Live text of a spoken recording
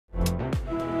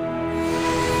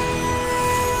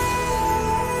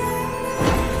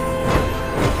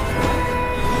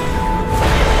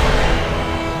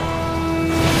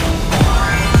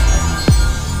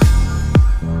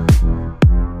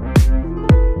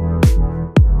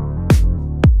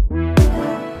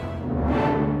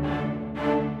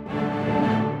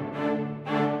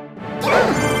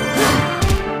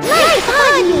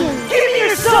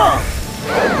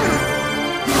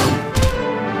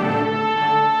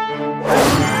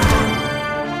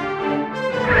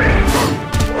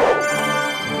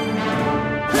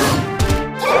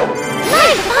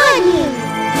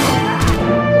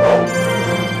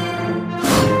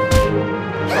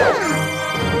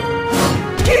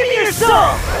your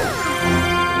soul!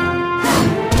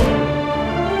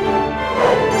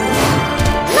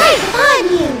 Light upon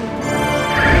you!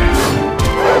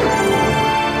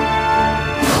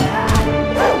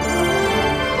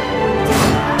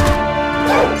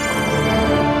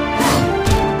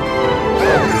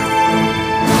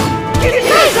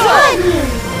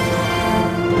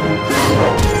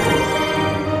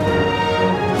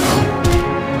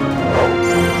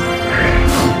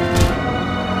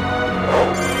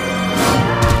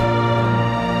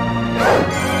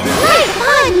 Light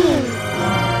upon you!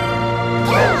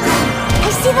 I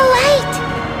see the light!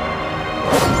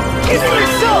 Give me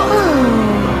your soul! Oh.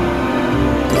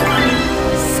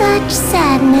 Such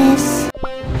sadness.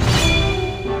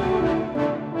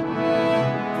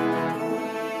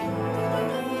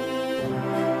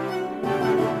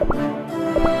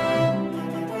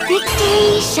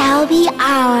 Victory shall be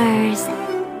ours.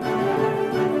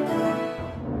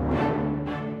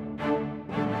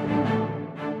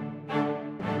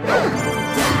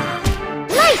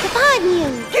 Light upon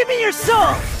you! Give me your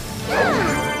soul!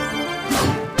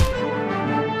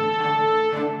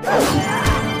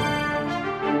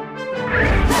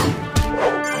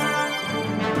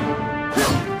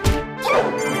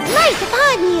 Light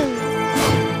upon you!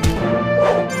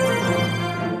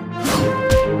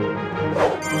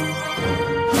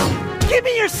 Give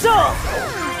me your soul!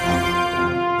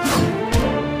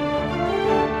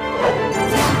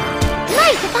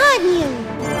 Light upon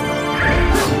you!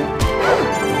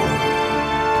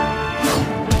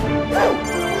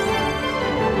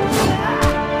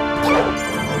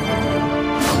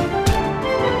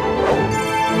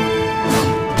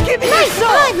 Give me your Light soul!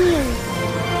 upon you!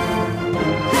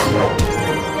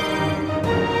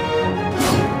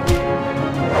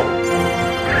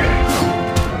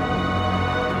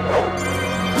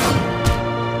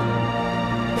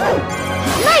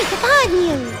 Light upon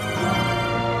you!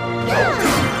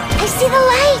 I see the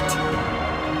light!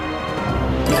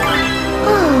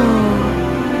 Oh.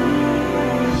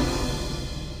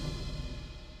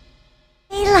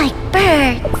 They like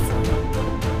birds.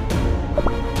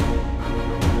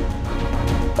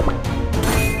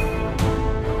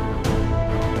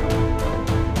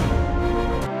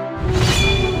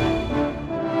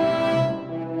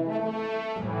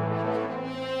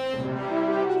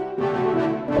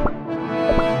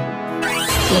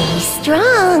 Stay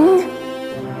strong.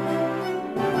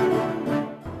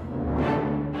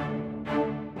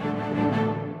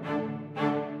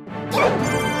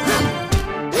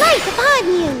 Light upon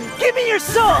you! Give me your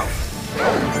soul!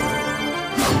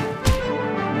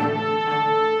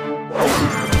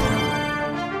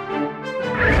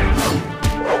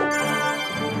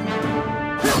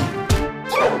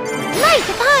 Light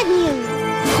upon you!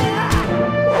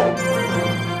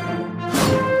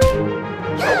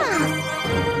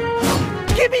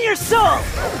 Give me your soul!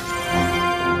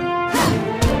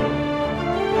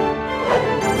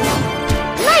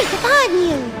 Light upon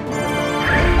you!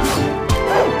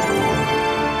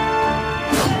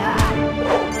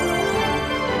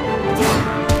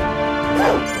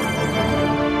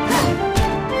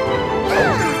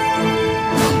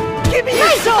 Give me your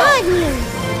Light soul! upon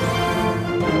you!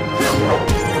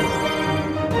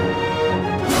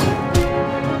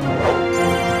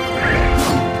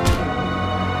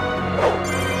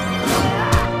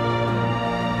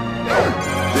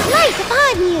 Light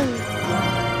upon you!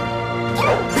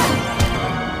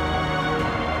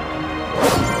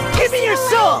 Give me your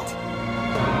soul!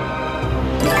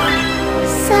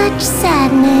 Such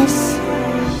sadness.